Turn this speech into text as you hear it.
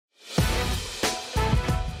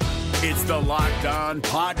It's the Locked On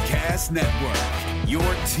Podcast Network, your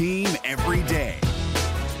team every day.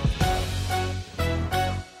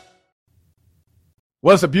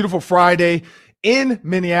 Well, it's a beautiful Friday in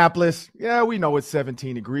Minneapolis. Yeah, we know it's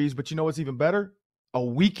 17 degrees, but you know what's even better? A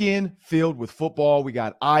weekend filled with football. We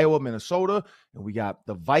got Iowa, Minnesota, and we got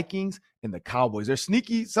the Vikings and the Cowboys. There's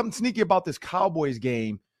something sneaky about this Cowboys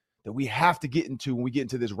game that we have to get into when we get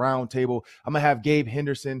into this round table. I'm going to have Gabe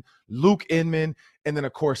Henderson, Luke Inman, and then,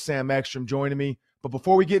 of course, Sam Ekstrom joining me. But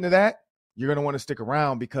before we get into that, you're going to want to stick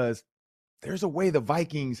around because there's a way the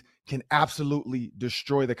Vikings can absolutely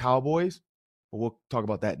destroy the Cowboys. But we'll talk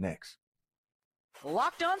about that next.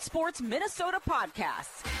 Locked On Sports Minnesota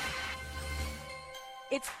Podcasts.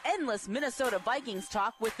 It's endless Minnesota Vikings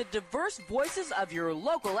talk with the diverse voices of your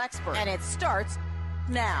local expert. And it starts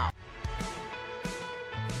now.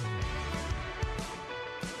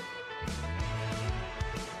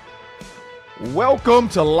 Welcome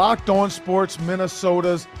to Locked On Sports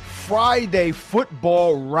Minnesota's Friday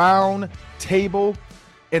football round table.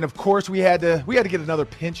 And of course, we had to get another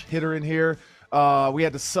pinch hitter in here. We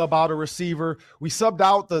had to sub out a receiver. We subbed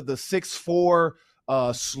out the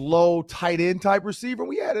 6'4", slow tight end type receiver.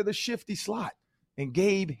 We added a shifty slot. And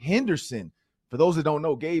Gabe Henderson, for those that don't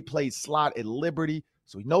know, Gabe played slot at Liberty,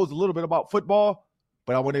 so he knows a little bit about football.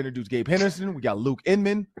 But I want to introduce Gabe Henderson. We got Luke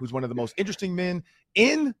Inman, who's one of the most interesting men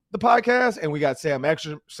in the podcast, and we got Sam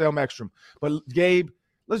Ekstrom. But Gabe,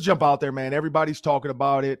 let's jump out there, man. Everybody's talking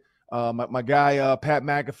about it. My guy Pat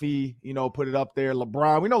McAfee, put it up there.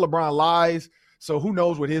 LeBron, we know LeBron lies, so who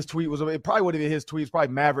knows what his tweet was. It probably would have been his tweet. It's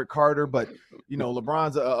probably Maverick Carter, but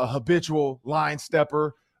LeBron's a habitual line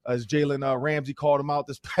stepper, as Jalen Ramsey called him out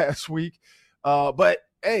this past week. But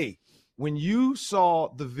hey, when you saw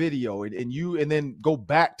the video and then go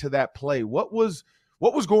back to that play, what was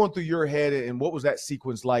going through your head, and what was that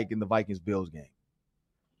sequence like in the Vikings-Bills game?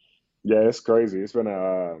 Yeah, it's crazy. It's been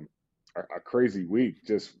a crazy week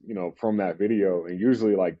just, from that video. And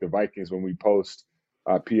usually, like, the Vikings, when we post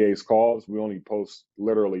PA's calls, we only post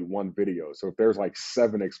literally one video. So if there's like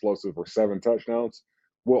 7 explosive or 7 touchdowns,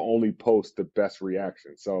 we'll only post the best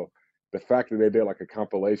reaction. So the fact that they did like a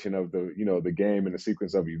compilation of the game and the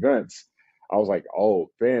sequence of events, I was like, oh,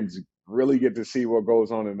 fans really get to see what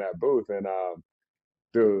goes on in that booth. And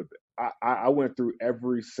dude, I went through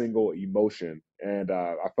every single emotion, and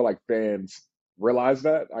I feel like fans realized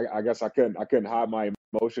that. I guess I couldn't hide my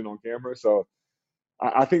emotion on camera. So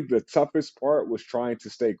I think the toughest part was trying to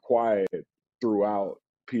stay quiet throughout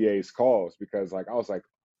PA's calls, because like I was like,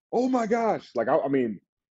 oh my gosh, like I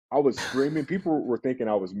was screaming. People were thinking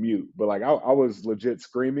I was mute, but like I was legit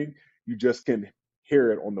screaming. You just can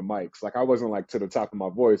hear it on the mics. Like I wasn't like to the top of my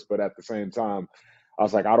voice, but at the same time, I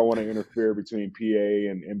was like, I don't want to interfere between PA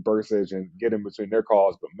and Bursage and get in between their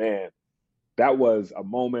calls. But man, that was a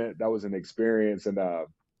moment. That was an experience, and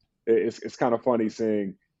it's kind of funny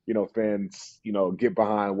seeing fans get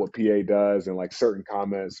behind what PA does, and like certain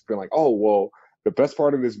comments being like, oh well, the best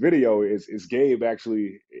part of this video is Gabe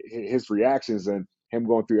actually his reactions and him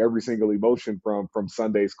going through every single emotion from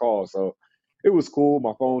Sunday's call. So it was cool.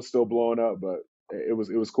 My phone's still blowing up, but it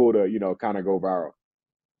was cool to kind of go viral.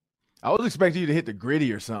 I was expecting you to hit the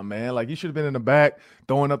gritty or something, man. Like you should have been in the back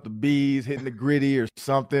throwing up the bees, hitting the gritty or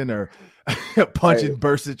something, or punching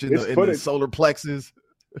Bursage in the solar plexus.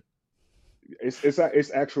 It's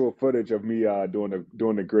actual footage of me doing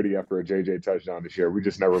the gritty after a JJ touchdown this year. We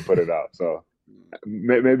just never put it out. So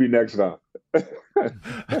maybe next time.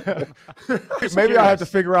 Maybe I have to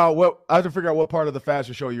figure out what part of the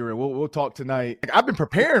fashion show you're in. We'll talk tonight. I've been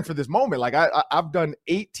preparing for this moment. Like I've done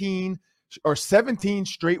 18 or 17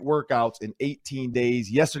 straight workouts in 18 days.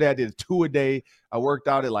 Yesterday I did 2 a day. I worked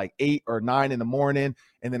out at like 8 or 9 in the morning,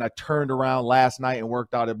 and then I turned around last night and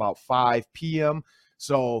worked out at about 5 p.m.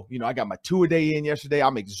 So, I got my 2 a day in yesterday.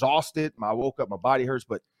 I'm exhausted. I woke up, my body hurts,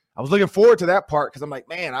 but I was looking forward to that part because I'm like,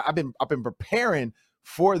 man, I've been preparing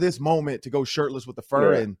for this moment to go shirtless with the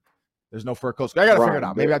fur, and there's no fur coat. So I got to figure it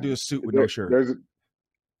out. Maybe I do a suit with no shirt.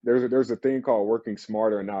 There's a thing called working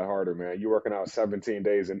smarter and not harder, man. You're working out 17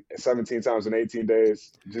 times in 18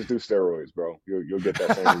 days. Just do steroids, bro. You'll get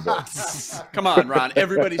that same result. Come on, Ron.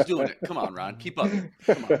 Everybody's doing it. Come on, Ron. Keep up.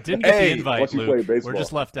 Come on. Didn't get the invite, Luke. We're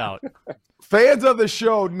just left out. Fans of the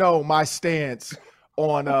show know my stance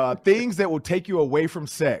on things that will take you away from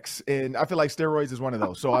sex, and I feel like steroids is one of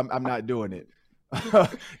those. So I'm not doing it.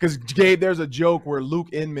 Because Gabe, there's a joke where Luke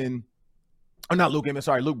Braun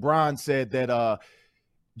said that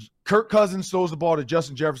Kirk Cousins throws the ball to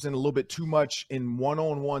Justin Jefferson a little bit too much in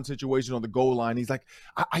one-on-one situation on the goal line. He's like,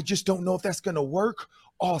 I just don't know if that's going to work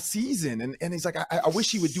all season. And he's like, I wish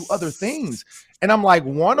he would do other things. And I'm like,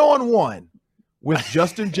 one-on-one with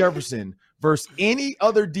Justin Jefferson versus any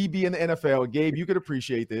other DB in the NFL, Gabe, you could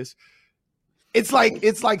appreciate this. It's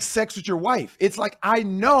like sex with your wife. It's like, I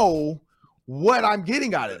know what I'm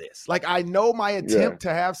getting out of this. Like, I know my attempt to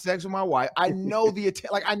have sex with my wife. I know the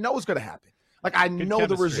attempt. Like, I know it's going to happen. Like, I know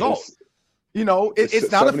the result. You know,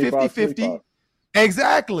 it's not a 50-50.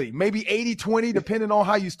 Exactly. Maybe 80-20, depending on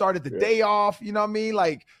how you started the day off. You know what I mean?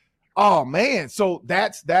 Like, oh, man. So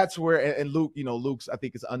that's where, and Luke, you know, Luke's, I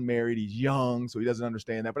think, is unmarried. He's young, so he doesn't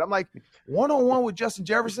understand that. But I'm like, one-on-one with Justin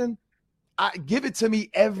Jefferson, give it to me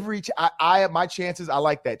every my chances, I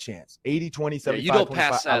like that chance. 80-20, 75, you don't 25,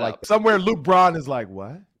 pass that I like up. Somewhere Luke Braun is like,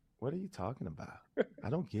 what? What are you talking about? I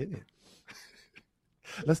don't get it.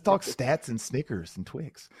 Let's talk stats and Snickers and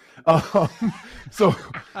Twix. So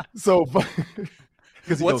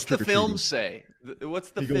what's the film say? What's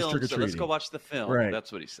the film say? Let's go watch the film. Right.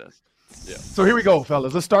 That's what he says. Yeah. So here we go,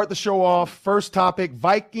 fellas. Let's start the show off. First topic,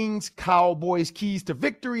 Vikings, Cowboys, keys to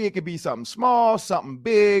victory. It could be something small, something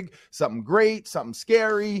big, something great, something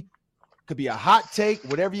scary. Could be a hot take,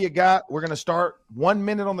 whatever you got. We're going to start 1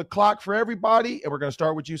 minute on the clock for everybody, and we're going to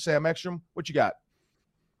start with you, Sam Ekstrom. What you got?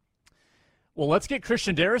 Well, let's get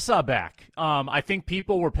Christian Darrisaw back. I think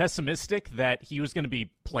people were pessimistic that he was going to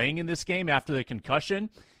be playing in this game after the concussion.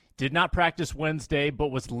 Did not practice Wednesday, but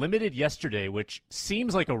was limited yesterday, which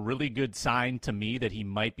seems like a really good sign to me that he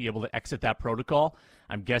might be able to exit that protocol.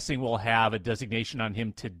 I'm guessing we'll have a designation on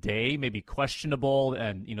him today, maybe questionable,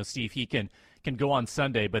 and see if he can go on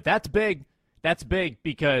Sunday. But that's big. That's big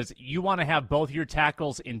because you want to have both your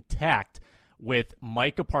tackles intact with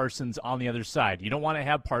Micah Parsons on the other side. You don't want to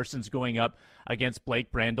have Parsons going up against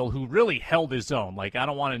Blake Brandel, who really held his own. Like, I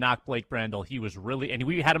don't want to knock Blake Brandel. He was really – and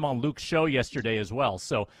we had him on Luke's show yesterday as well,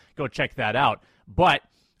 so go check that out. But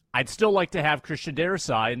I'd still like to have Christian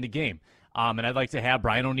Darrisaw in the game. And I'd like to have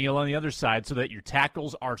Brian O'Neill on the other side so that your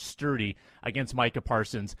tackles are sturdy against Micah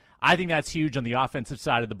Parsons. I think that's huge on the offensive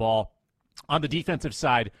side of the ball. On the defensive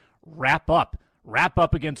side, wrap up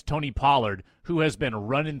against Tony Pollard, who has been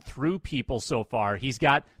running through people so far. He's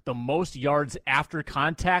got the most yards after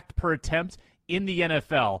contact per attempt in the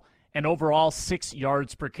NFL, and overall 6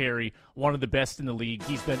 yards per carry, one of the best in the league.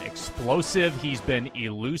 He's been explosive. He's been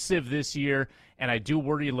elusive this year, and I do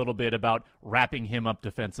worry a little bit about wrapping him up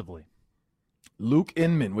defensively. Luke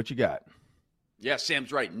Inman, what you got? Yeah,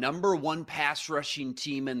 Sam's right. Number 1 pass rushing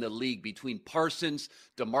team in the league between Parsons,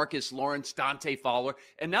 DeMarcus Lawrence, Dante Fowler,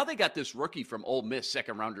 and now they got this rookie from Ole Miss,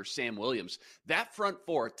 second-rounder Sam Williams. That front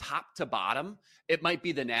four, top to bottom, it might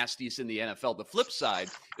be the nastiest in the NFL. The flip side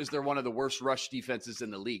is they're one of the worst rush defenses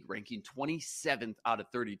in the league, ranking 27th out of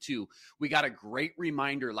 32. We got a great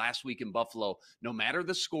reminder last week in Buffalo. No matter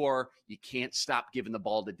the score, you can't stop giving the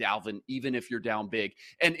ball to Dalvin, even if you're down big.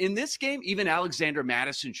 And in this game, even Alexander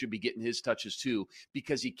Mattison should be getting his touches too,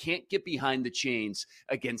 because he can't get behind the chains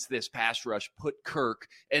against this pass rush. Put Kirk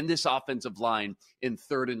and this offensive line in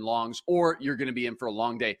 3rd and longs, or you're going to be in for a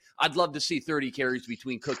long day. I'd love to see 30 carries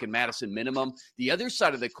between Cook and Madison minimum. The other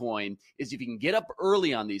side of the coin is if you can get up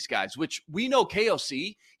early on these guys, which we know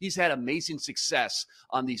KOC, he's had amazing success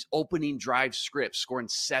on these opening drive scripts, scoring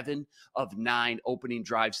 7 of 9 opening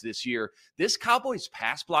drives this year. This Cowboys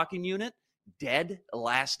pass blocking unit, dead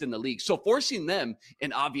last in the league. So forcing them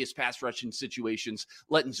in obvious pass rushing situations,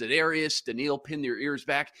 letting Za'Darius, Daniil pin their ears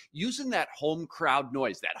back, using that home crowd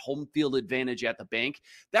noise, that home field advantage at the bank,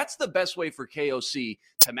 that's the best way for KOC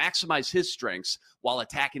to maximize his strengths while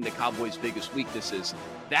attacking the Cowboys' biggest weaknesses.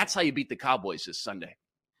 That's how you beat the Cowboys this Sunday.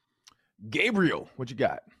 Gabriel, what you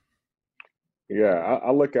got? Yeah,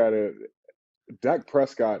 I look at it. Dak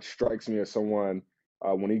Prescott strikes me as someone,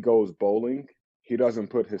 when he goes bowling, he doesn't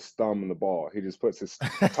put his thumb in the ball. He just puts his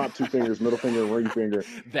top 2 fingers, middle finger, ring finger,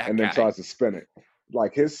 and then tries to spin it.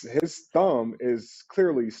 Like his thumb is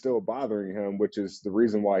clearly still bothering him, which is the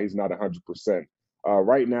reason why he's not 100%.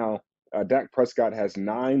 Right now, Dak Prescott has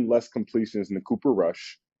 9 less completions than Cooper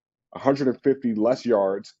Rush, 150 less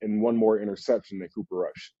yards, and 1 more interception than Cooper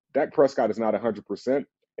Rush. Dak Prescott is not 100%,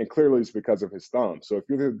 and clearly it's because of his thumb. So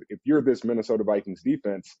if you're this Minnesota Vikings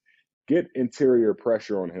defense, get interior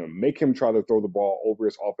pressure on him. Make him try to throw the ball over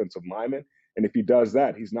his offensive lineman. And if he does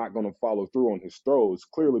that, he's not going to follow through on his throws,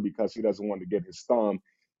 clearly because he doesn't want to get his thumb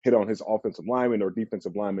hit on his offensive lineman or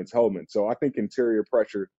defensive lineman's helmet. So I think interior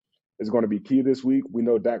pressure is going to be key this week. We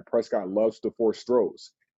know Dak Prescott loves to force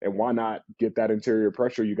throws. And why not get that interior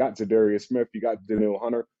pressure? You got Za'Darius Smith, you got Daniil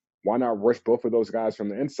Hunter. Why not rush both of those guys from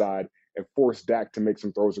the inside and force Dak to make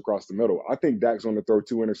some throws across the middle? I think Dak's going to throw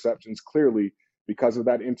 2 interceptions clearly because of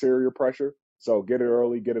that interior pressure. So get it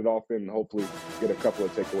early, get it off in, and hopefully get a couple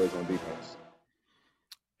of takeaways on defense.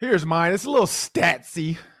 Here's mine. It's a little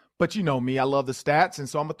statsy, But you know me, I love the stats, and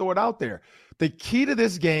so I'm going to throw it out there. The key to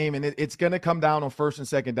this game, and it's going to come down on first and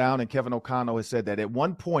second down, and Kevin O'Connell has said that at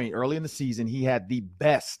one point early in the season, he had the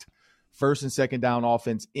best first and second down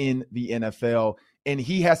offense in the NFL, and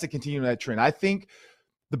he has to continue that trend. I think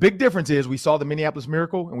the big difference is we saw the Minneapolis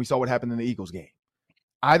Miracle, and we saw what happened in the Eagles game.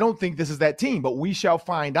 I don't think this is that team, but we shall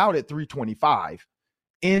find out at 3:25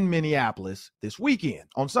 in Minneapolis this weekend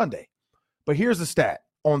on Sunday. But here's the stat.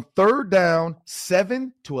 On third down,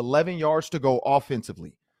 7 to 11 yards to go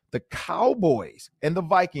offensively. The Cowboys and the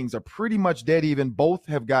Vikings are pretty much dead even. Both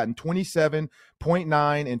have gotten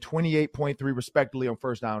 27.9 and 28.3 respectively on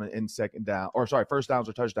first down and second down, first downs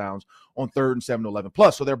or touchdowns on third and 7 to 11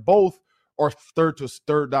 plus. So they're both, or third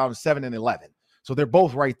down 7 and 11. So they're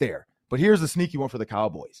both right there. But here's the sneaky one for the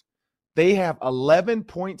Cowboys. They have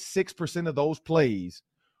 11.6% of those plays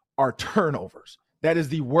are turnovers. That is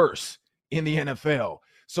the worst in the NFL.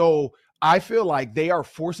 So I feel like they are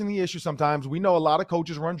forcing the issue sometimes. We know a lot of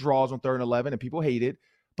coaches run draws on third and 11, and people hate it.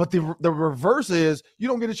 But the reverse is you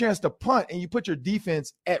don't get a chance to punt, and you put your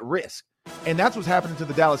defense at risk. And that's what's happening to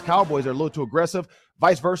the Dallas Cowboys. They're a little too aggressive.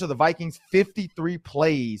 Vice versa, the Vikings, 53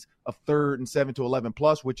 plays of third and 7 to 11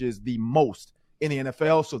 plus, which is the most in the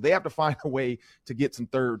NFL. So they have to find a way to get some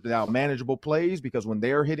third down manageable plays, because when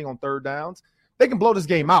they're hitting on third downs, they can blow this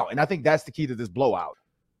game out. And I think that's the key to this blowout.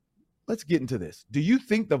 Let's get into this. Do you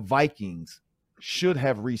think the Vikings should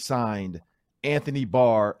have re-signed Anthony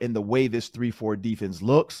Barr in the way this 3-4 defense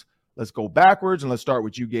looks? Let's go backwards, and let's start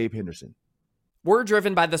with you, Gabe Henderson. We're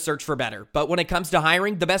driven by the search for better, but when it comes to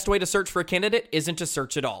hiring, the best way to search for a candidate isn't to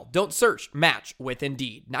search at all. Don't search, match with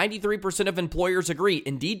Indeed. 93% of employers agree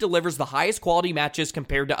Indeed delivers the highest quality matches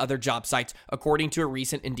compared to other job sites, according to a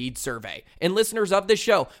recent Indeed survey. And listeners of this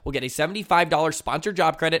show will get a $75 sponsored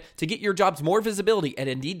job credit to get your jobs more visibility at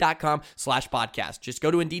Indeed.com/podcast. Just go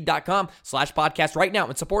to Indeed.com/podcast right now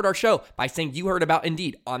and support our show by saying you heard about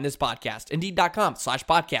Indeed on this podcast.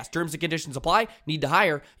 Indeed.com/podcast. Terms and conditions apply. Need to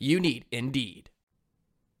hire? You need Indeed.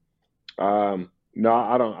 No,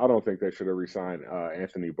 I don't think they should have re-signed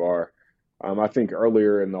Anthony Barr. I think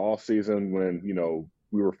earlier in the offseason when,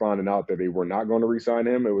 we were finding out that they were not going to re-sign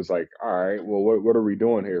him, it was like, all right, well, what are we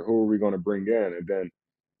doing here? Who are we going to bring in? And then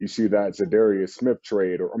you see that Zadarius Smith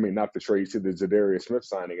trade, not the trade, you see the Zadarius Smith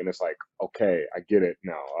signing, and it's like, okay, I get it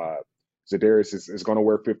now. Zadarius is going to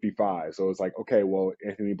wear 55. So it's like, okay, well,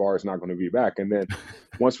 Anthony Barr is not going to be back. And then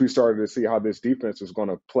once we started to see how this defense was going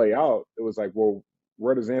to play out, it was like, well,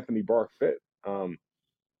 where does Anthony Barr fit?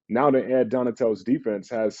 Now that Ed Donatello's defense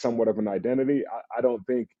has somewhat of an identity, I don't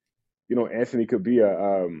think, Anthony could be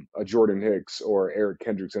a Jordan Hicks or Eric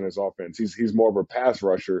Kendricks in his offense. He's more of a pass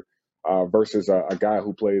rusher versus a guy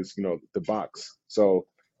who plays, the box. So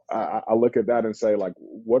I look at that and say, like,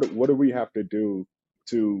 what do we have to do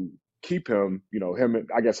to keep him?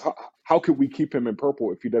 I guess how could we keep him in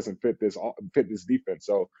purple if he doesn't fit this defense?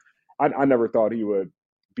 So I never thought he would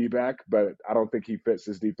be back, but I don't think he fits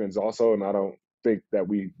this defense also, and I don't think that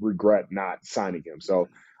we regret not signing him. So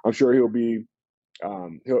I'm sure he'll be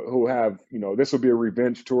he'll have, this will be a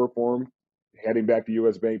revenge tour for him, heading back to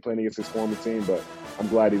US Bank, playing against his former team, but I'm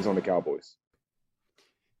glad he's on the Cowboys.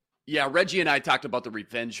 Yeah, Reggie and I talked about the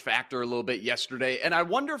revenge factor a little bit yesterday, and I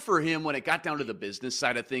wonder for him when it got down to the business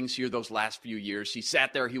side of things here those last few years, he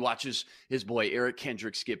sat there, he watches his boy Eric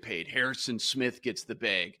Kendricks get paid, Harrison Smith gets the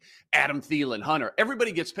bag, Adam Thielen, Hunter,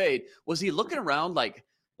 everybody gets paid. Was he looking around like,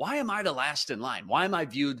 why am I the last in line? Why am I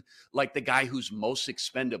viewed like the guy who's most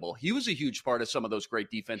expendable? He was a huge part of some of those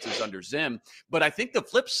great defenses under Zim, but I think the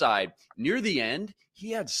flip side, near the end,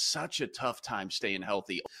 he had such a tough time staying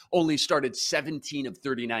healthy. Only started 17 of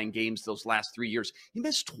 39 games those last 3 years. He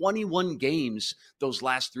missed 21 games those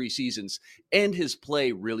last 3 seasons, and his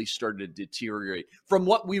play really started to deteriorate from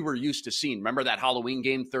what we were used to seeing. Remember that Halloween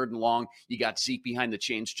game, 3rd and long? You got Zeke behind the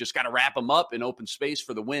chains, just got to wrap him up in open space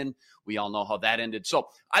for the win. We all know how that ended. So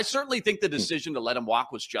I certainly think the decision to let him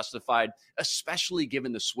walk was justified, especially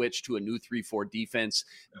given the switch to a new 3-4 defense.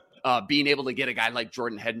 Being able to get a guy like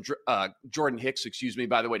Jordan Hicks,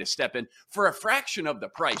 by the way, to step in for a fraction of the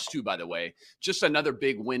price too, by the way. Just another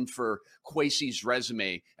big win for Kwesi's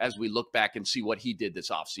resume as we look back and see what he did this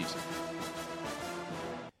offseason.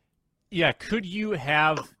 Yeah, could you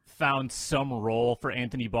have found some role for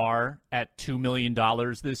Anthony Barr at $2 million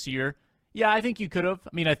this year? Yeah, I think you could have.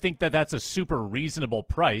 I mean, I think that's a super reasonable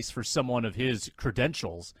price for someone of his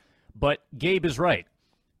credentials. But Gabe is right.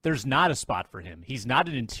 There's not a spot for him. He's not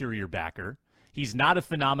an interior backer. He's not a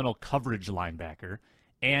phenomenal coverage linebacker.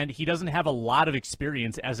 And he doesn't have a lot of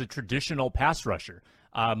experience as a traditional pass rusher.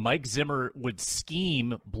 Mike Zimmer would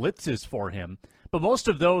scheme blitzes for him, but most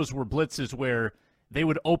of those were blitzes where they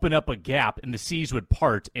would open up a gap and the seas would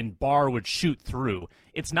part and Barr would shoot through.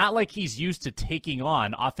 It's not like he's used to taking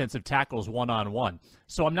on offensive tackles one-on-one.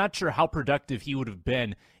 So I'm not sure how productive he would have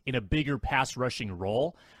been in a bigger pass rushing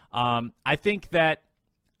role. I think that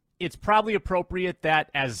it's probably appropriate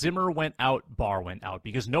that as Zimmer went out, Barr went out,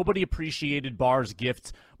 because nobody appreciated Barr's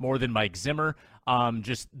gifts more than Mike Zimmer.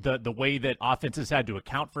 Just the way that offenses had to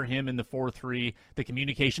account for him in the 4-3, the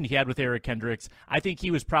communication he had with Eric Kendricks. I think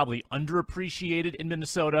he was probably underappreciated in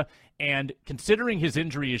Minnesota, and considering his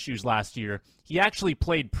injury issues last year, he actually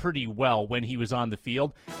played pretty well when he was on the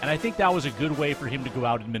field, and I think that was a good way for him to go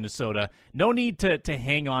out in Minnesota. No need to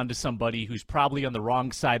hang on to somebody who's probably on the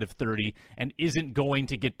wrong side of 30 and isn't going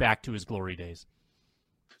to get back to his glory days.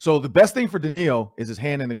 So the best thing for Daniil is his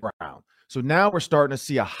hand in the ground. So now we're starting to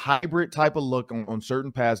see a hybrid type of look on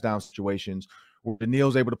certain pass down situations where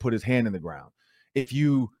Daniil's able to put his hand in the ground. If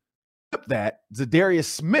you flip that, Zadarius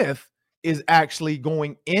Smith is actually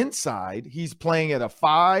going inside. He's playing at a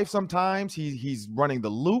 5 sometimes. He's running the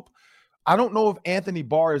loop. I don't know if Anthony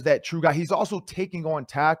Barr is that true guy. He's also taking on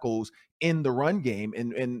tackles in the run game,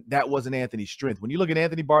 and that wasn't Anthony's strength. When you look at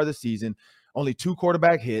Anthony Barr this season, only 2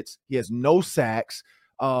 quarterback hits. He has no sacks.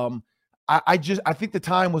 I think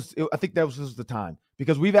that was the time,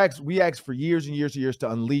 because we asked for years and years and years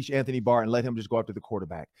to unleash Anthony Barr and let him just go after the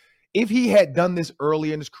quarterback. If he had done this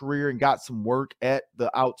early in his career and got some work at the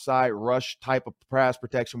outside rush type of pass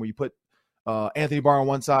protection, where you put Anthony Barr on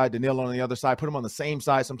one side, Daniil on the other side, put them on the same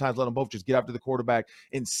side, sometimes let them both just get after the quarterback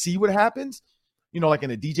and see what happens, like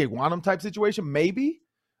in a DJ Wanham type situation, maybe,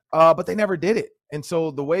 but they never did it. And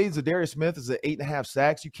so the way Zadarius Smith is at 8.5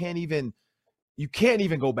 sacks, you can't even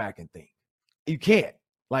go back and think. You can't,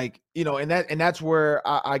 and that's where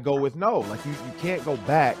I go with no. Like you can't go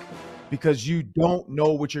back, because you don't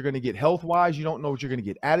know what you're going to get health-wise. You don't know what you're going to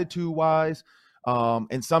get attitude-wise.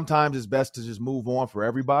 And sometimes it's best to just move on for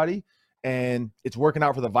everybody. And it's working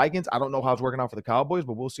out for the Vikings. I don't know how it's working out for the Cowboys,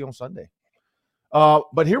 but we'll see on Sunday.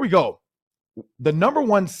 But here we go. The number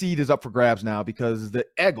 1 seed is up for grabs now because the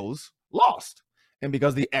Eagles lost. And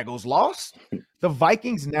because the Eagles lost, the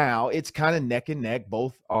Vikings now, it's kind of neck and neck.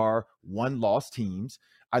 Both are 1-loss teams.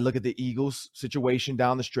 I look at the Eagles situation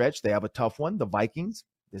down the stretch. They have a tough one. The Vikings,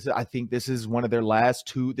 I think this is one of their last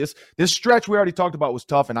 2. This stretch we already talked about was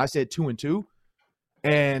tough, and I said 2-2.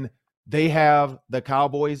 And they have the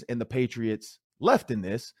Cowboys and the Patriots left in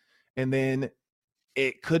this. And then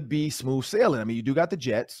it could be smooth sailing. I mean, you do got the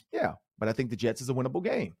Jets. Yeah, but I think the Jets is a winnable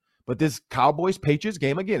game. But this Cowboys-Patriots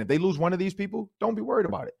game, again, if they lose one of these people, don't be worried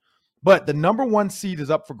about it. But the number 1 seed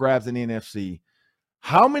is up for grabs in the NFC.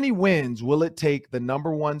 How many wins will it take the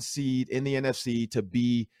number 1 seed in the NFC to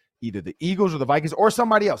be either the Eagles or the Vikings or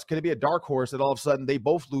somebody else? Could it be a dark horse that all of a sudden they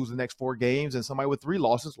both lose the next 4 games and somebody with 3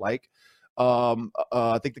 losses, like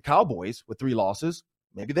I think the Cowboys with 3 losses,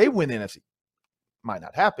 maybe they win the NFC? Might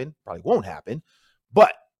not happen. Probably won't happen.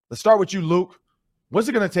 But let's start with you, Luke. What's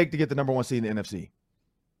it going to take to get the number 1 seed in the NFC?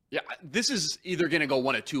 Yeah, this is either going to go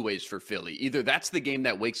one of 2 ways for Philly. Either that's the game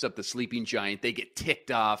that wakes up the sleeping giant, they get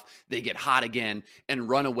ticked off, they get hot again, and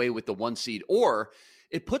run away with the 1 seed, or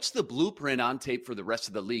it puts the blueprint on tape for the rest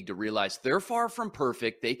of the league to realize they're far from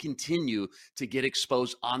perfect. They continue to get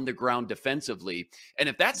exposed on the ground defensively. And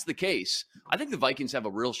if that's the case, I think the Vikings have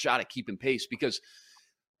a real shot at keeping pace, because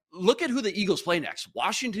look at who the Eagles play next.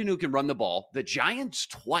 Washington, who can run the ball. The Giants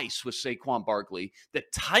twice with Saquon Barkley. The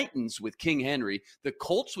Titans with King Henry. The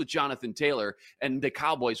Colts with Jonathan Taylor. And the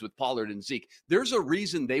Cowboys with Pollard and Zeke. There's a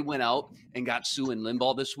reason they went out and got Sue and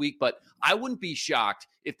Limbaugh this week, but I wouldn't be shocked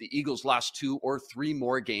if the Eagles lost 2 or 3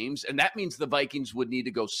 more games, and that means the Vikings would need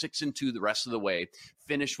to go 6-2 the rest of the way,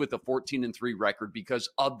 finish with a 14-3 record because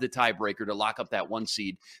of the tiebreaker to lock up that 1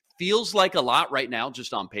 seed. Feels like a lot right now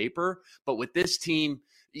just on paper, but with this team,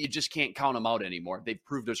 you just can't count them out anymore. They've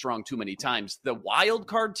proved us wrong too many times. The wild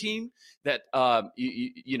card team that,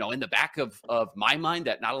 in the back of my mind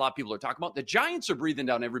that not a lot of people are talking about, the Giants are breathing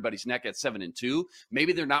down everybody's neck at 7-2.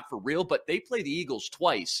 Maybe they're not for real, but they play the Eagles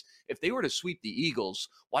twice. If they were to sweep the Eagles,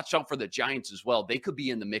 watch out for the Giants as well. They could be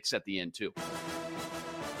in the mix at the end too. I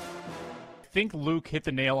think Luke hit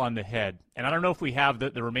the nail on the head, and I don't know if we have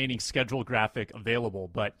the remaining schedule graphic available,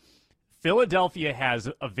 but Philadelphia has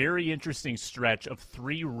a very interesting stretch of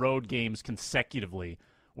 3 road games consecutively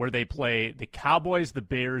where they play the Cowboys, the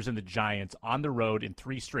Bears, and the Giants on the road in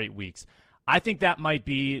 3 straight weeks. I think that might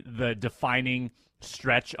be the defining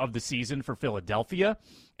stretch of the season for Philadelphia,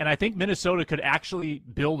 and I think Minnesota could actually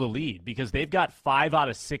build a lead because they've got 5 out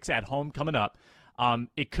of 6 at home coming up.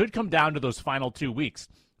 It could come down to those final 2 weeks.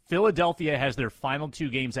 Philadelphia has their final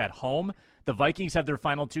 2 games at home. The Vikings have their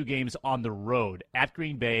final 2 games on the road at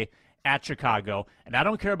Green Bay, at Chicago, and I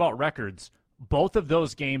don't care about records. both of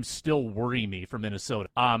those games still worry me for Minnesota.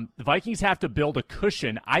 The Vikings have to build a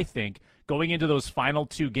cushion, I think, going into those final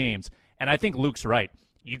two games. And I think Luke's right.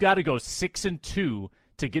 You got to go 6-2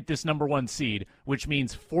 to get this number one seed, which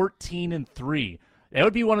means 14-3. That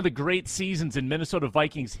would be one of the great seasons in Minnesota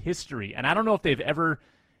Vikings history. And I don't know if they've ever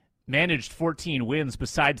managed 14 wins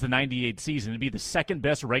besides the 98 season. It'd be the second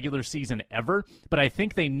best regular season ever. But I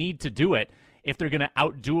think they need to do it if they're going to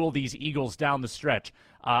outduel these Eagles down the stretch.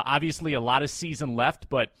 Obviously, a lot of season left,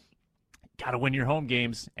 but got to win your home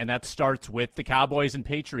games, and that starts with the Cowboys and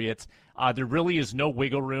Patriots. There really is no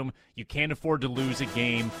wiggle room. You can't afford to lose a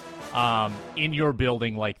game in your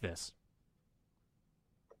building like this.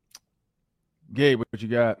 Gabe, what you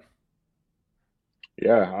got?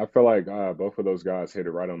 Yeah, I feel like both of those guys hit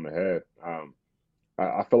it right on the head.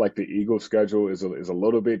 I feel like the Eagles' schedule is a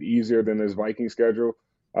little bit easier than this Viking schedule.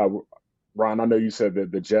 Ron, I know you said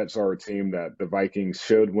that the Jets are a team that the Vikings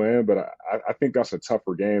should win, but I think that's a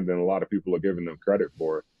tougher game than a lot of people are giving them credit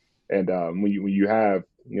for. And when you have,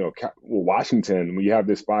 Washington, when you have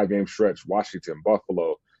this 5-game stretch, Washington,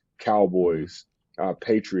 Buffalo, Cowboys,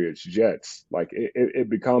 Patriots, Jets, like it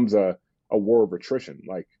becomes a war of attrition.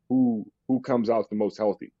 Like who comes out the most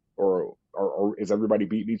healthy, or is everybody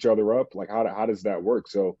beating each other up? Like how does that work?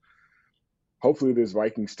 So hopefully this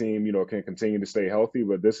Vikings team, can continue to stay healthy,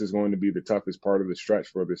 but this is going to be the toughest part of the stretch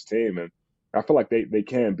for this team. And I feel like they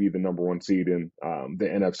can be the number one seed in the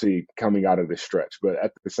NFC coming out of this stretch. But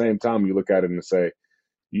at the same time, you look at it and say,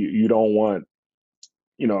 you don't want,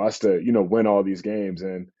 us to, win all these games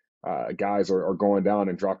and guys are going down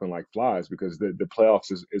and dropping like flies, because the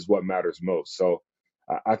playoffs is what matters most. So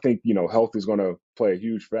I think, health is going to play a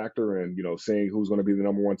huge factor in, seeing who's going to be the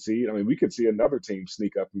number one seed. I mean, we could see another team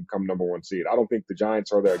sneak up and become number one seed. I don't think the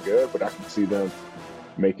Giants are that good, but I can see them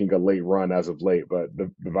making a late run as of late. But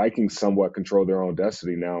the Vikings somewhat control their own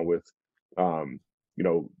destiny now with,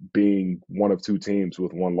 being one of two teams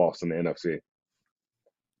with one loss in the NFC.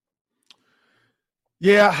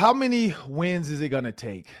 Yeah, how many wins is it going to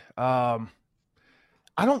take? I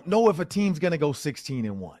don't know if a team's going to go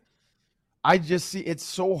 16-1. I just see it's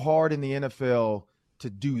so hard in the NFL to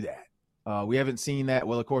do that. We haven't seen that.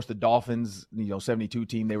 Well, of course, the Dolphins, 72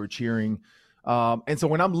 team, they were cheering. And so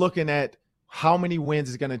when I'm looking at how many wins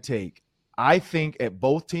it's going to take, I think at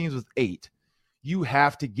both teams with 8, you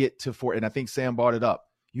have to get to 4. And I think Sam brought it up.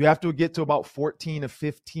 You have to get to about 14 or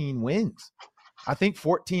 15 wins. I think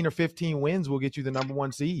 14 or 15 wins will get you the number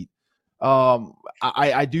one seed.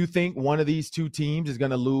 I do think one of these two teams is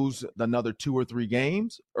going to lose another 2 or 3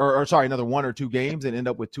 games, another 1 or 2 games and end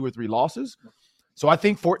up with 2 or 3 losses. So I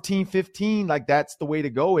think 14-15, like that's the way to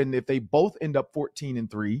go. And if they both end up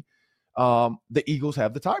 14-3, the Eagles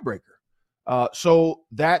have the tiebreaker. So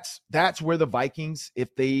that's where the Vikings,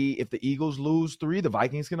 if the Eagles lose 3, the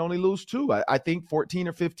Vikings can only lose 2. I think 14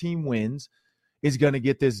 or 15 wins is going to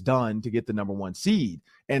get this done to get the number one seed.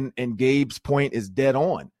 And Gabe's point is dead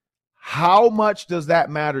on. How much does that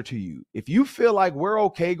matter to you? If you feel like we're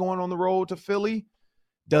okay going on the road to Philly,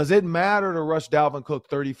 does it matter to rush Dalvin Cook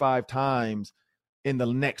 35 times in the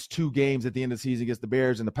next 2 games at the end of the season against the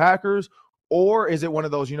Bears and the Packers? Or is it one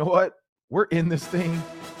of those, we're in this thing.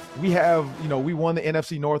 We have, we won the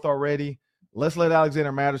NFC North already. Let's let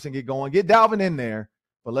Alexander Mattison get going. Get Dalvin in there,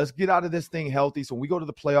 but let's get out of this thing healthy so when we go to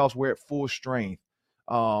the playoffs, we're at full strength.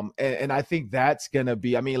 And I think that's going to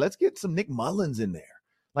be, let's get some Nick Mullins in there.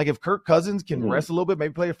 Like if Kirk Cousins can rest a little bit,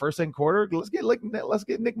 maybe play a first and quarter, let's get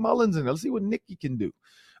Nick Mullins in there. Let's see what Nicky can do.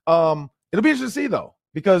 It'll be interesting to see though,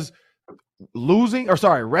 because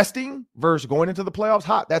resting versus going into the playoffs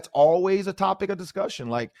hot, that's always a topic of discussion.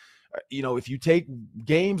 Like, if you take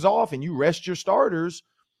games off and you rest your starters,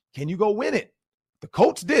 can you go win it? The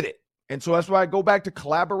Colts did it. And so that's why I go back to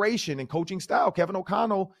collaboration and coaching style. Kevin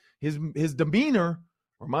O'Connell, his demeanor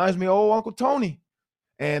reminds me of old Uncle Tony.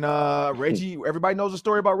 And Reggie, everybody knows the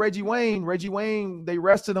story about Reggie Wayne. Reggie Wayne, they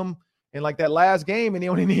rested him in like that last game, and he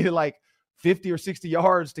only needed like 50 or 60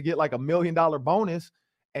 yards to get like $1 million bonus.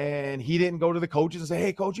 And he didn't go to the coaches and say,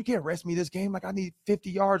 hey, coach, you can't rest me this game. Like I need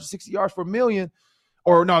 50 yards, 60 yards for $1 million.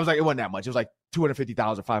 Or no, it wasn't that much. It was like $250,000,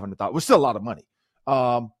 $500,000. It was still a lot of money.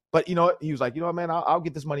 But he was like, man, I'll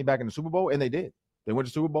get this money back in the Super Bowl. And they did. They went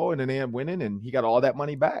to Super Bowl and then they ended up winning, and he got all that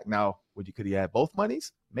money back. Now, could he have both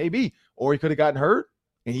monies? Maybe. Or he could have gotten hurt,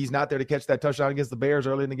 and he's not there to catch that touchdown against the Bears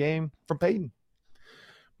early in the game from Peyton.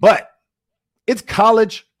 But it's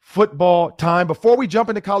college football time. Before we jump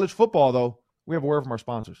into college football, though, we have a word from our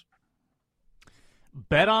sponsors.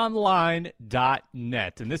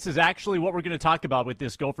 BetOnline.net. And this is actually what we're going to talk about with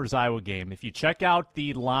this Gophers-Iowa game. If you check out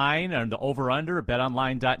the line and the over-under at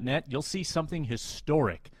BetOnline.net, you'll see something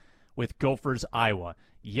historic with Gophers-Iowa.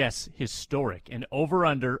 Yes, historic. An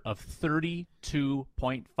over-under of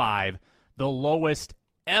 32.5, the lowest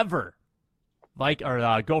ever.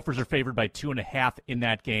 Gophers are favored by 2.5 in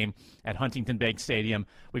that game at Huntington Bank Stadium.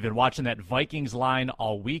 We've been watching that Vikings line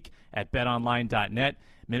all week at betonline.net.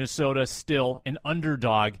 Minnesota still an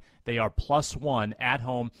underdog. They are +1 at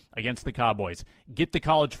home against the Cowboys. Get the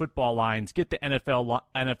college football lines, get the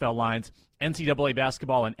NFL lines, NCAA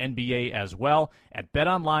basketball and NBA as well at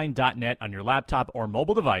betonline.net on your laptop or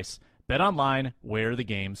mobile device. BetOnline, where the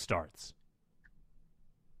game starts.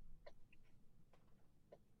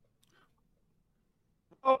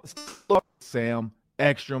 Oh, Sam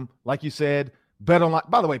Ekstrom, like you said, bet online.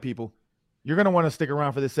 By the way, people, you're going to want to stick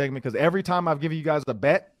around for this segment because every time I've given you guys a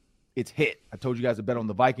bet, it's hit. I told you guys to bet on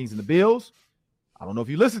the Vikings and the Bills. I don't know if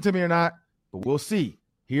you listened to me or not, but we'll see.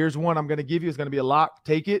 Here's one I'm going to give you. It's going to be a lock.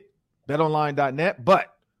 Take it. BetOnline.net.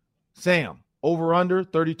 But, Sam, over-under,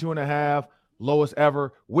 32.5, lowest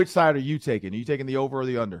ever. Which side are you taking? Are you taking the over or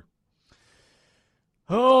the under?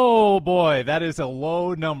 Oh, boy, that is a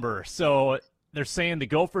low number. So they're saying the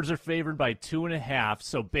Gophers are favored by 2.5.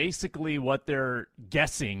 So basically what they're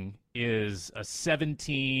guessing is a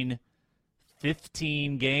 17-15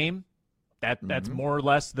 game. That's more or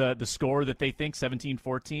less the score that they think,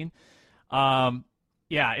 17-14.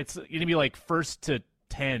 Yeah, it's going to be like 1st to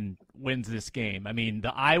 10 wins this game. I mean,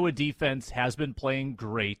 the Iowa defense has been playing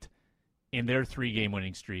great in their 3-game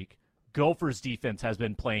winning streak. Gophers defense has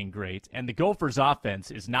been playing great, and the Gophers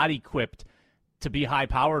offense is not equipped to be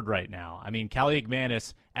high-powered right now. I mean, Callie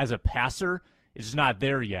McManus, as a passer, is not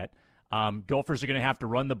there yet. Gophers are going to have to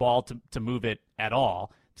run the ball to move it at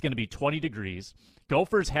all. It's going to be 20 degrees.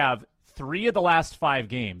 Gophers have 3 of the last 5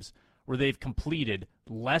 games where they've completed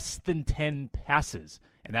less than 10 passes,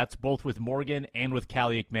 and that's both with Morgan and with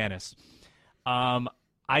Callie McManus.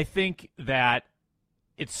 I think that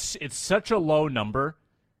it's such a low number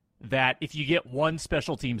that if you get one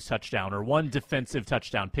special teams touchdown or one defensive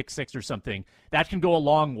touchdown, pick 6 or something, that can go a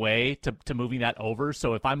long way to moving that over.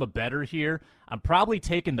 So if I'm a bettor here, I'm probably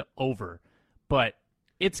taking the over. But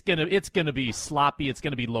it's gonna be sloppy. It's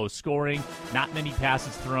gonna be low scoring. Not many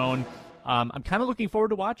passes thrown. I'm kind of looking forward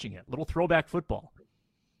to watching it. Little throwback football.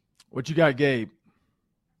 What you got, Gabe?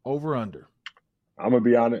 Over under. I'm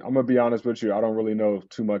gonna be honest with you. I don't really know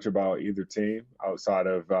too much about either team outside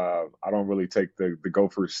of I don't really take the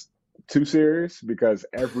Gophers too serious because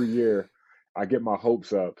every year I get my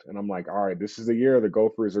hopes up and I'm like, all right, this is the year the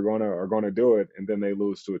Gophers are gonna do it, and then they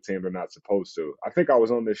lose to a team they're not supposed to. I think I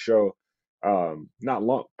was on this show not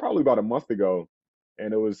long, probably about a month ago,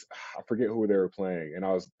 and it was I forget who they were playing, and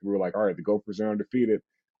we were like, all right, the Gophers are undefeated.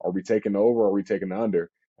 Are we taking the over or are we taking the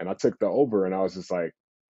under? And I took the over, and I was just like,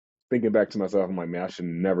 thinking back to myself, I'm like, man, I should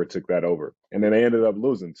never took that over. And then they ended up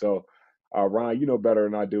losing. So, Ryan, you know better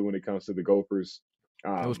than I do when it comes to the Gophers.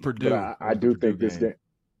 It was Purdue. I do think this game.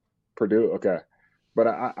 Purdue, okay. But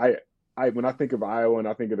I when I think of Iowa and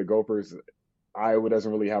I think of the Gophers, Iowa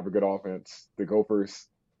doesn't really have a good offense. The Gophers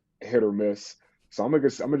hit or miss. So I'm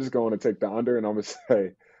just going to take the under, and I'm going to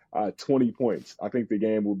say 20 points. I think the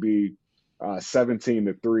game will be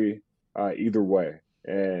 17-3 either way.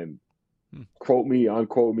 And quote me,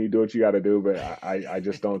 unquote me, do what you got to do, but I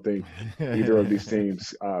just don't think either of these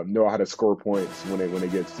teams know how to score points when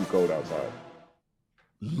it gets too cold outside.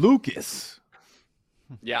 Lucas.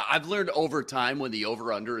 Yeah, I've learned over time when the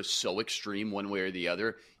over-under is so extreme one way or the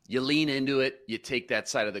other, you lean into it, you take that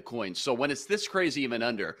side of the coin. So when it's this crazy of an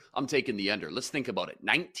under, I'm taking the under. Let's think about it.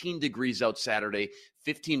 19 degrees out Saturday,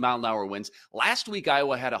 15-mile-an-hour winds. Last week,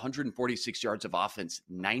 Iowa had 146 yards of offense,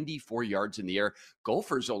 94 yards in the air.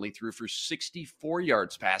 Gophers only threw for 64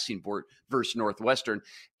 yards passing versus Northwestern.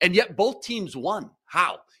 And yet both teams won.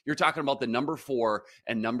 How? You're talking about the number 4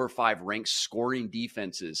 and number 5 ranked scoring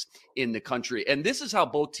defenses in the country. And this is how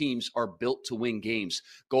both teams are built to win games.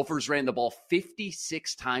 Gophers ran the ball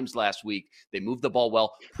 56 times last week. They moved the ball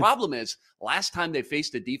well. Problem is, last time they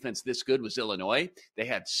faced a defense this good was Illinois. They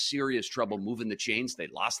had serious trouble moving the chains. They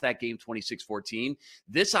lost that game 26-14.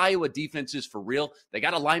 This Iowa defense is for real. They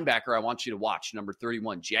got a linebacker I want you to watch, number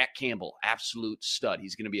 31, Jack Campbell, absolute stud.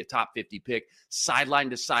 He's going to be a top 50 pick, sideline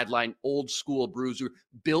to sideline, old school bruiser,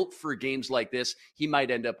 built for games like this. He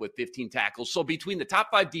might end up with 15 tackles. So between the top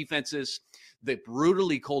 5 defenses, the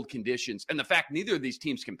brutally cold conditions, and the fact neither of these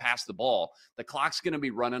teams can pass the ball, the clock's going to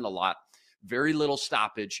be running a lot. Very little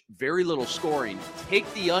stoppage, very little scoring.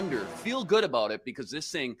 Take the under. Feel good about it because this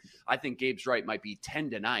thing, I think Gabe's right, might be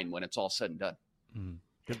 10-9 when it's all said and done.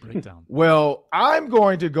 Good breakdown. Well, I'm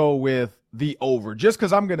going to go with the over just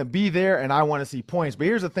because I'm going to be there and I want to see points. But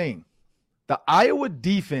here's the thing. The Iowa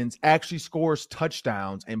defense actually scores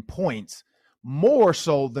touchdowns and points more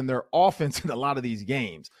so than their offense in a lot of these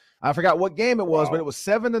games. I forgot what game it was, but it was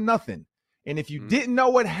 7-0. And if you didn't know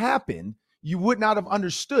what happened, you would not have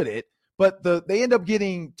understood it. But they end up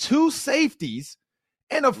getting 2 safeties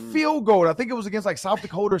and a field goal. I think it was against like South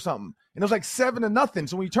Dakota or something. And it was like 7-0.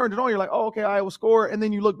 So when you turned it on, you're like, oh, okay, Iowa score. And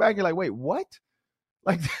then you look back, and you're like, wait, what?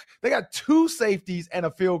 Like they got 2 safeties and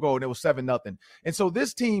a field goal, and it was 7-0. And so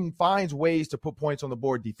this team finds ways to put points on the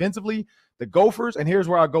board defensively. The Gophers, and here's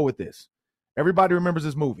where I go with this. Everybody remembers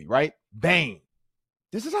this movie, right? Bang.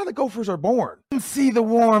 This is how the Gophers are born. I didn't see the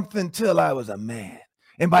warmth until I was a man.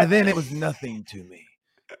 And by then it was nothing to me.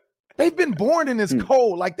 They've been born in this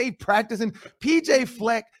cold. Like they practicing. PJ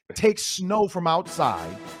Fleck takes snow from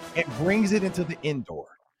outside and brings it into the indoor.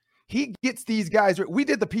 He gets these guys. We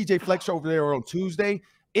did the PJ Fleck show over there on Tuesday.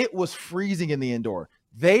 It was freezing in the indoor.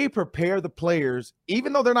 They prepare the players,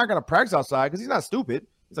 even though they're not going to practice outside because he's not stupid.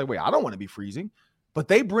 He's like, wait, I don't want to be freezing. But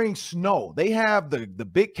they bring snow. They have the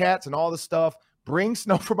big cats and all the stuff. Bring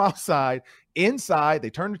snow from outside. Inside, they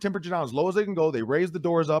turn the temperature down as low as they can go. They raise the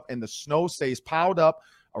doors up, and the snow stays piled up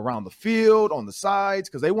around the field, on the sides,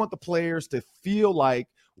 because they want the players to feel like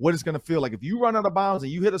what it's going to feel like. If you run out of bounds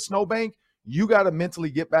and you hit a snowbank, you got to mentally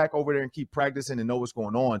get back over there and keep practicing and know what's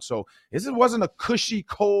going on. So this wasn't a cushy,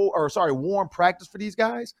 warm practice for these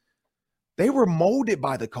guys. They were molded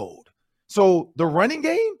by the cold. So the running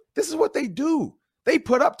game, this is what they do. They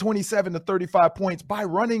put up 27 to 35 points by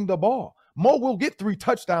running the ball. Mo will get 3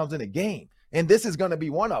 touchdowns in a game, and this is going to be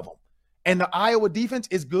one of them. And the Iowa defense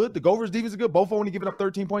is good. The Gophers defense is good. Both only giving up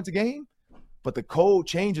 13 points a game. But the cold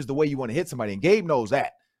changes the way you want to hit somebody. And Gabe knows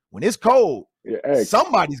that. When it's cold,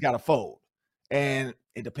 somebody's got to fold. And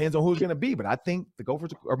it depends on who's going to be. But I think the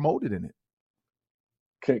Gophers are molded in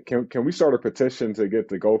it. Can we start a petition to get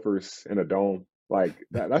the Gophers in a dome? Like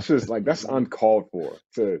that's just like that's uncalled for,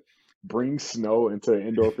 to bring snow into an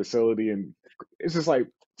indoor facility. And it's just like,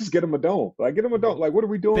 just get them a dome. Like, get them a dome. Like, what are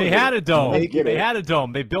we doing? They had a dome. They had a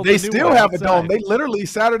dome. They built. They still have a dome. They literally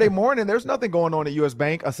Saturday morning. There's nothing going on at US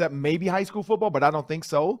Bank except maybe high school football, but I don't think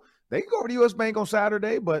so. They can go over to US Bank on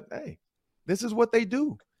Saturday, but hey, this is what they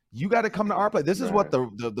do. You got to come to our place. This is what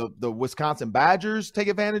the Wisconsin Badgers take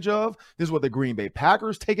advantage of. This is what the Green Bay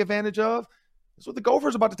Packers take advantage of. This is what the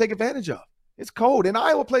Gophers are about to take advantage of. It's cold, and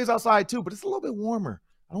Iowa plays outside too, but it's a little bit warmer.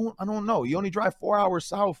 I don't know. You only drive 4 hours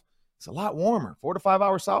south. It's a lot warmer. 4 to 5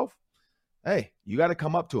 hours south. Hey, you got to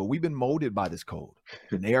come up to it. We've been molded by this cold,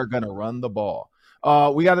 and they are going to run the ball.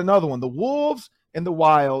 We got another one. The Wolves and the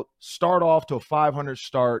Wild start off to a 500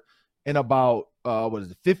 start in about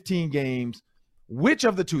 15 games. Which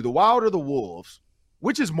of the two, the Wild or the Wolves,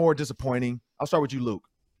 which is more disappointing? I'll start with you, Luke.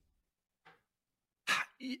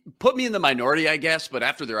 Put me in the minority, I guess, but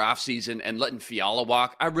after their offseason and letting Fiala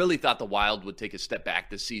walk, I really thought the Wild would take a step back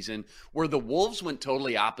this season, where the Wolves went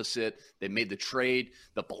totally opposite. They made the trade,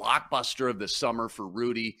 the blockbuster of the summer for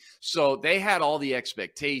Rudy. So they had all the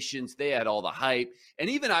expectations. They had all the hype. And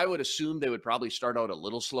even I would assume they would probably start out a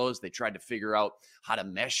little slow as they tried to figure out how to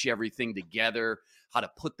mesh everything together, how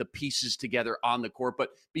to put the pieces together on the court.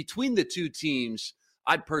 But between the two teams,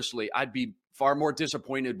 I'd be far more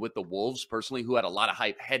disappointed with the Wolves, personally, who had a lot of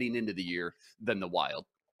hype heading into the year, than the Wild.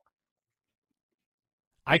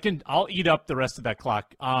 I'll eat up the rest of that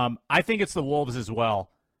clock. I think it's the Wolves as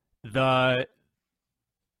well. The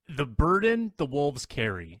burden the Wolves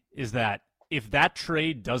carry is that if that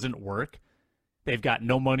trade doesn't work, they've got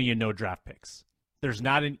no money and no draft picks. There's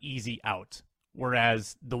not an easy out.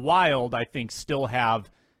 Whereas the Wild, I think, still have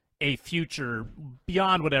a future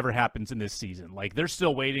beyond whatever happens in this season. Like, they're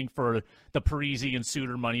still waiting for the Parisi and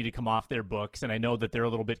Suter money to come off their books, and I know that they're a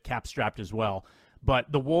little bit cap-strapped as well.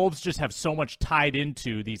 But the Wolves just have so much tied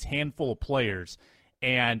into these handful of players,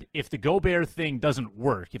 and if the Gobert thing doesn't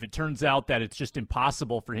work, if it turns out that it's just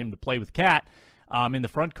impossible for him to play with Cat in the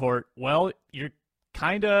front court, well, you're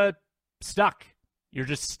kind of stuck. You're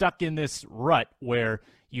just stuck in this rut where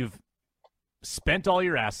you've spent all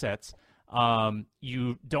your assets.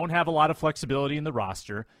 You don't have a lot of flexibility in the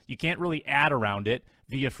roster. You can't really add around it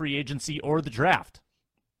via free agency or the draft.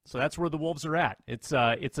 So that's where the Wolves are at. It's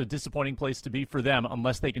a disappointing place to be for them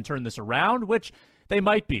unless they can turn this around, which they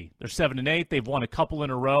might be. They're 7-8. They've won a couple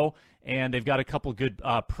in a row, and they've got a couple good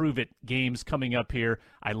prove-it games coming up here.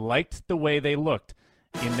 I liked the way they looked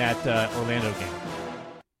in that Orlando game.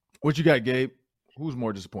 What you got, Gabe? Who's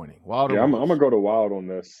more disappointing? Wild or I'm Wolves? going to go to Wild on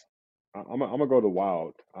this. I'm going to go to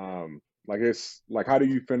Wild. It's like, how do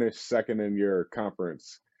you finish second in your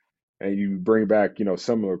conference and you bring back,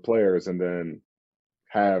 similar players and then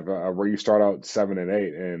have where you start out 7-8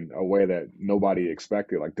 in a way that nobody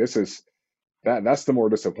expected? Like, that's the more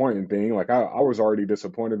disappointing thing. Like, I was already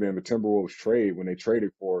disappointed in the Timberwolves trade when they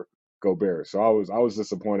traded for Gobert. So I was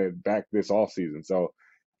disappointed back this offseason. So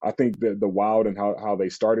I think the Wild and how they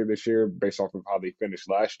started this year, based off of how they finished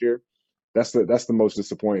last year, that's the most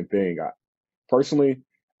disappointing thing. Personally,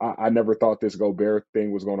 I never thought this Gobert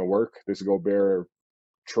thing was going to work. This Gobert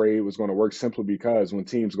trade was going to work simply because when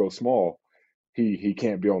teams go small, he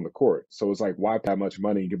can't be on the court. So it's like, why pay that much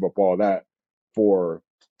money and give up all that for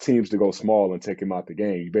teams to go small and take him out the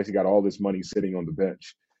game? You basically got all this money sitting on the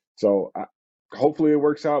bench. So hopefully it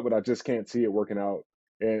works out, but I just can't see it working out.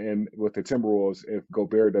 And with the Timberwolves, if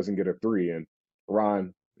Gobert doesn't get a three, and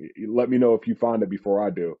Ron, let me know if you find it before I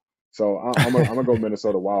do. So I'm gonna go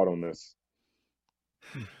Minnesota Wild on this.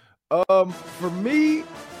 For me,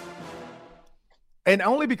 and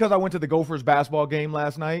only because I went to the Gophers basketball game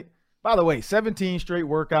last night. By the way, 17 straight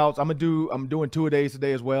workouts. I'm doing 2-a-days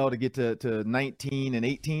today as well to get to 19 and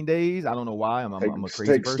 18 days. I don't know why. I'm a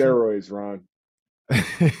crazy take person. Steroids, Ron.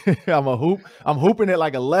 I'm hooping at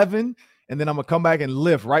like 11, and then I'm gonna come back and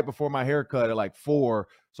lift right before my haircut at like 4.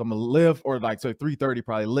 So I'm gonna lift, or like 3:30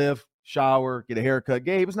 probably, lift, shower, get a haircut.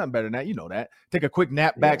 Gabe, it's nothing better than that. You know that. Take a quick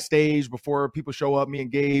nap backstage before people show up. Me and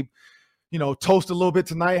Gabe, toast a little bit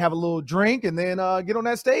tonight, have a little drink, and then get on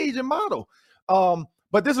that stage and model.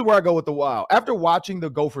 But this is where I go with the Wild. After watching the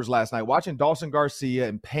Gophers last night, watching Dawson Garcia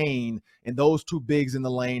and Payne and those two bigs in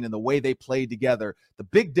the lane and the way they played together, the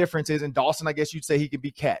big difference is, in Dawson, I guess you'd say he could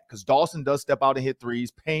be cat, because Dawson does step out and hit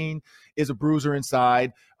threes. Payne is a bruiser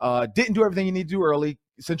inside. Didn't do everything you need to do early.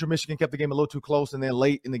 Central Michigan kept the game a little too close, and then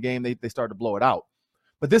late in the game, they started to blow it out.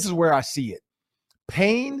 But this is where I see it.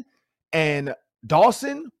 Payne and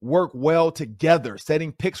Dawson work well together,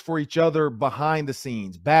 setting picks for each other behind the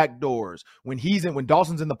scenes, back doors. When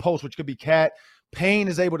Dawson's in the post, which could be cat, Payne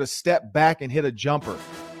is able to step back and hit a jumper.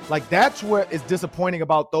 Like, that's what is disappointing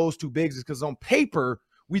about those two bigs, is because on paper,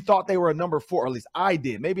 we thought they were a number 4, or at least I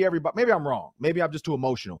did. Maybe I'm wrong. Maybe I'm just too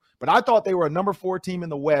emotional. But I thought they were a number 4 team in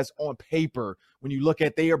the West on paper. When you look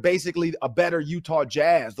at, they are basically a better Utah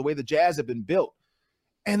Jazz, the way the Jazz have been built.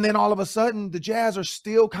 And then all of a sudden, the Jazz are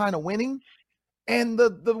still kind of winning, and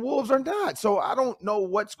the Wolves are not. So I don't know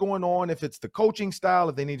what's going on, if it's the coaching style,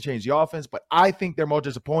 if they need to change the offense, but I think they're more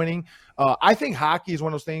disappointing. I think hockey is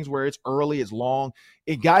one of those things where it's early, it's long,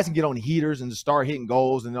 and guys can get on heaters and just start hitting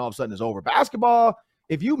goals, and then all of a sudden it's over. Basketball,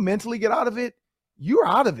 if you mentally get out of it, you're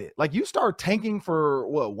out of it. Like, you start tanking for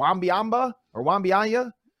Wembanyama or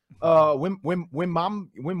Wembanyama,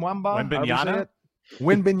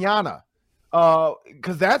 Wembanyama.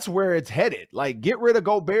 Because that's where it's headed. Like, get rid of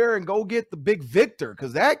Gobert and go get the big Victor,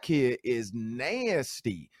 because that kid is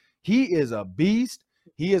nasty. He is a beast.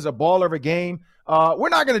 He is a baller of a game. We're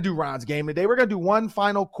not going to do Ron's game today. We're going to do one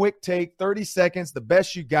final quick take, 30 seconds, the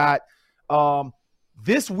best you got.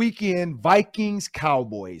 This weekend, Vikings,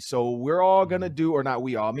 Cowboys. So we're all going to do, or not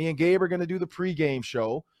we all, me and Gabe are going to do the pregame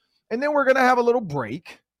show. And then we're going to have a little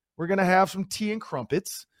break. We're going to have some tea and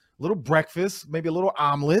crumpets, a little breakfast, maybe a little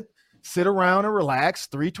omelet. Sit around and relax.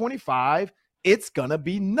 3:25. It's going to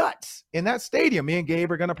be nuts in that stadium. Me and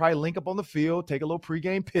Gabe are going to probably link up on the field, take a little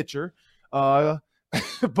pregame picture. But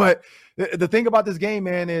the thing about this game,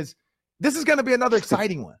 man, is this is going to be another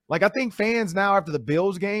exciting one. Like, I think fans now, after the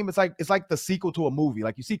Bills game, it's like the sequel to a movie.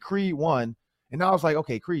 Like, you see Creed 1, and now it's like,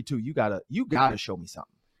 okay, Creed 2, you gotta show me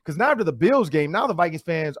something. Because now, after the Bills game, now the Vikings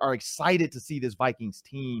fans are excited to see this Vikings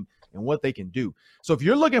team and what they can do. So if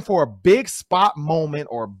you're looking for a big spot moment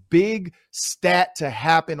or a big stat to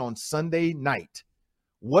happen on Sunday night,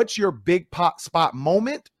 what's your big spot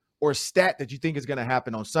moment or stat that you think is going to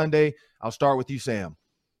happen on Sunday? I'll start with you, Sam.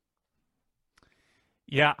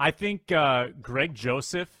 Yeah, I think Greg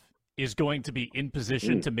Joseph is going to be in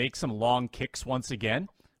position to make some long kicks once again,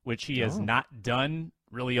 which he has not done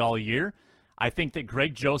really all year. I think that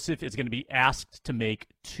Greg Joseph is going to be asked to make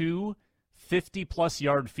 2 50-plus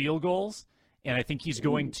yard field goals, and I think he's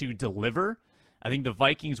going to deliver. I think the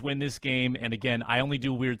Vikings win this game, and again, I only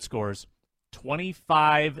do weird scores.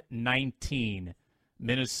 25-19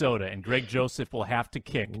 Minnesota, and Greg Joseph will have to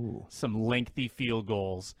kick some lengthy field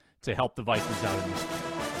goals to help the Vikings out in this game.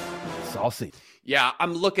 Saucy. Yeah,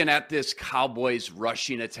 I'm looking at this Cowboys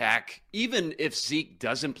rushing attack. Even if Zeke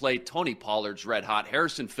doesn't play, Tony Pollard's red hot.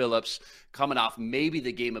 Harrison Phillips coming off maybe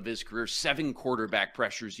the game of his career, 7 quarterback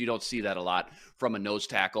pressures. You don't see that a lot from a nose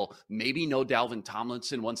tackle. Maybe no Dalvin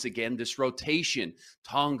Tomlinson. Once again, this rotation,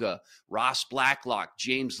 Tonga, Ross Blacklock,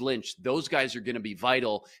 James Lynch, those guys are going to be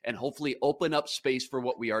vital and hopefully open up space for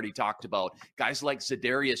what we already talked about. Guys like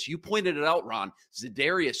Za'Darius, you pointed it out, Ron.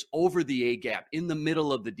 Za'Darius over the A-gap in the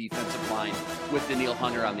middle of the defensive line with Daniil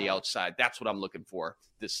Hunter on the outside. That's what I'm looking for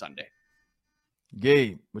this Sunday.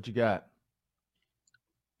 Gabe, what you got?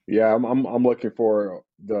 Yeah, I'm looking for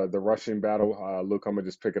the rushing battle. Luke, I'm gonna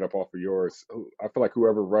just pick it up off of yours. I feel like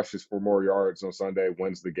whoever rushes for more yards on Sunday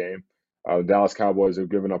wins the game. The Dallas Cowboys have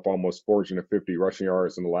given up almost 450 rushing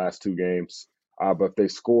yards in the last 2 games, but they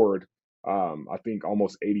scored, I think,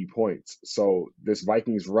 almost 80 points. So this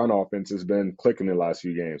Vikings run offense has been clicking the last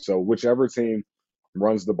few games. So whichever team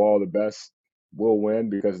runs the ball the best will win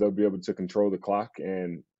because they'll be able to control the clock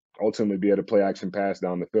and ultimately be able to play action pass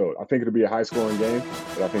down the field. I think it'll be a high-scoring game,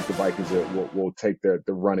 but I think the Vikings will take the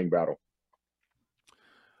running battle.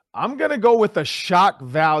 I'm going to go with a shock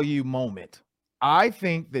value moment. I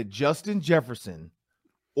think that Justin Jefferson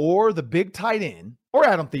or the big tight end or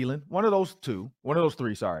Adam Thielen, one of those three,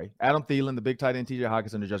 Adam Thielen, the big tight end, TJ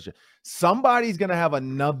Hawkinson, or Justin, somebody's going to have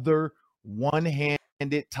another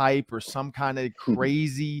one-handed type or some kind of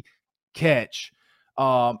crazy catch.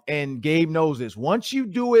 And Gabe knows this. Once you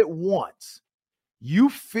do it once, you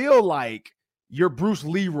feel like you're Bruce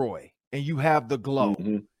Leroy and you have the glow.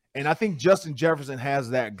 Mm-hmm. And I think Justin Jefferson has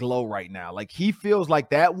that glow right now. Like, he feels like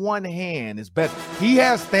that one hand is better. He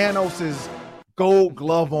has Thanos's gold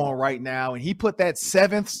glove on right now, and he put that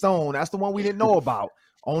 7th stone, that's the one we didn't know about,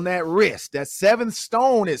 on that wrist. That 7th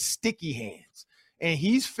stone is sticky hands. And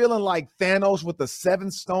he's feeling like Thanos with the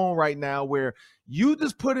 7th stone right now, where you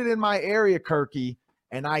just put it in my area, Kirky,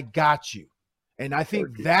 and I got you. And I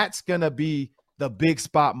think that's going to be the big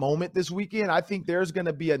spot moment this weekend. I think there's going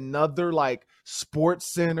to be another like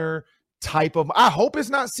Sports Center type of, I hope it's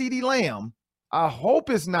not CeeDee Lamb. I hope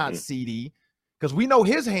it's not CeeDee, because we know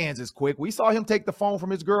his hands is quick. We saw him take the phone from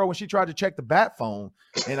his girl when she tried to check the bat phone,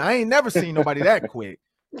 and I ain't never seen nobody that quick.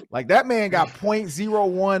 Like, that man got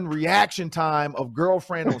 0.01 reaction time of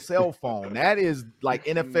girlfriend on cell phone. That is like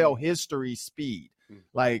NFL history speed.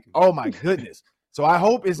 Like, oh my goodness. So I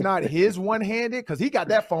hope it's not his one-handed, because he got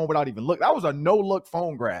that phone without even look. That was a no-look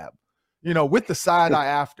phone grab, with the side eye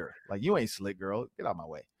after. Like, you ain't slick, girl. Get out of my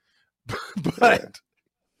way. But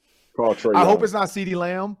I hope it's not CeeDee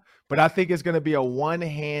Lamb, but I think it's going to be a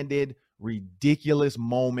one-handed, ridiculous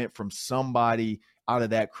moment from somebody out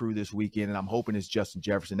of that crew this weekend, and I'm hoping it's Justin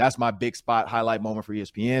Jefferson. That's my big spot highlight moment for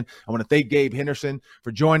ESPN. I want to thank Gabe Henderson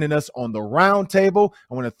for joining us on the round table.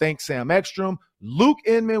 I want to thank Sam Ekstrom, Luke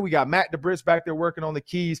Inman. We got Matt DeBritz back there working on the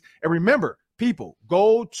keys. And remember, people,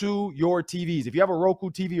 go to your TVs. If you have a Roku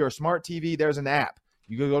TV or a smart TV, there's an app.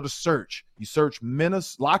 You can go to search. You search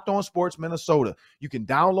Locked On Sports Minnesota. You can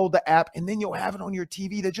download the app, and then you'll have it on your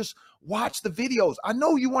TV to just watch the videos. I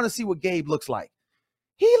know you want to see what Gabe looks like.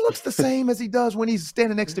 He looks the same as he does when he's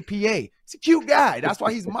standing next to PA. He's a cute guy. That's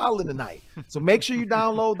why he's modeling tonight. So make sure you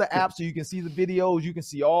download the app so you can see the videos. You can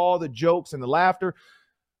see all the jokes and the laughter.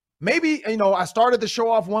 Maybe, I started the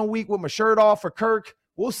show off one week with my shirt off for Kirk.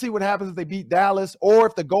 We'll see what happens if they beat Dallas, or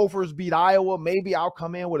if the Gophers beat Iowa. Maybe I'll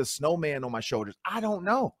come in with a snowman on my shoulders. I don't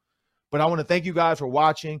know. But I want to thank you guys for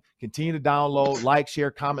watching. Continue to download, like,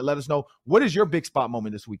 share, comment. Let us know, what is your big spot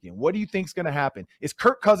moment this weekend? What do you think is going to happen? Is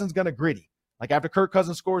Kirk Cousins going to gritty? Like, after Kirk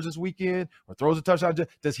Cousins scores this weekend or throws a touchdown,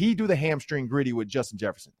 does he do the hamstring gritty with Justin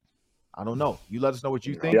Jefferson? I don't know. You let us know what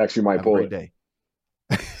you think. He actually might pull it. Day.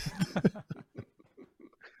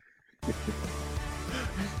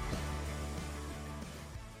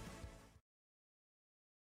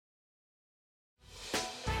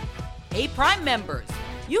 Hey, Prime members,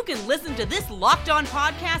 you can listen to this Locked On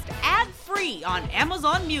podcast ad-free on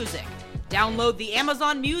Amazon Music. Download the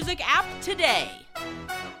Amazon Music app today.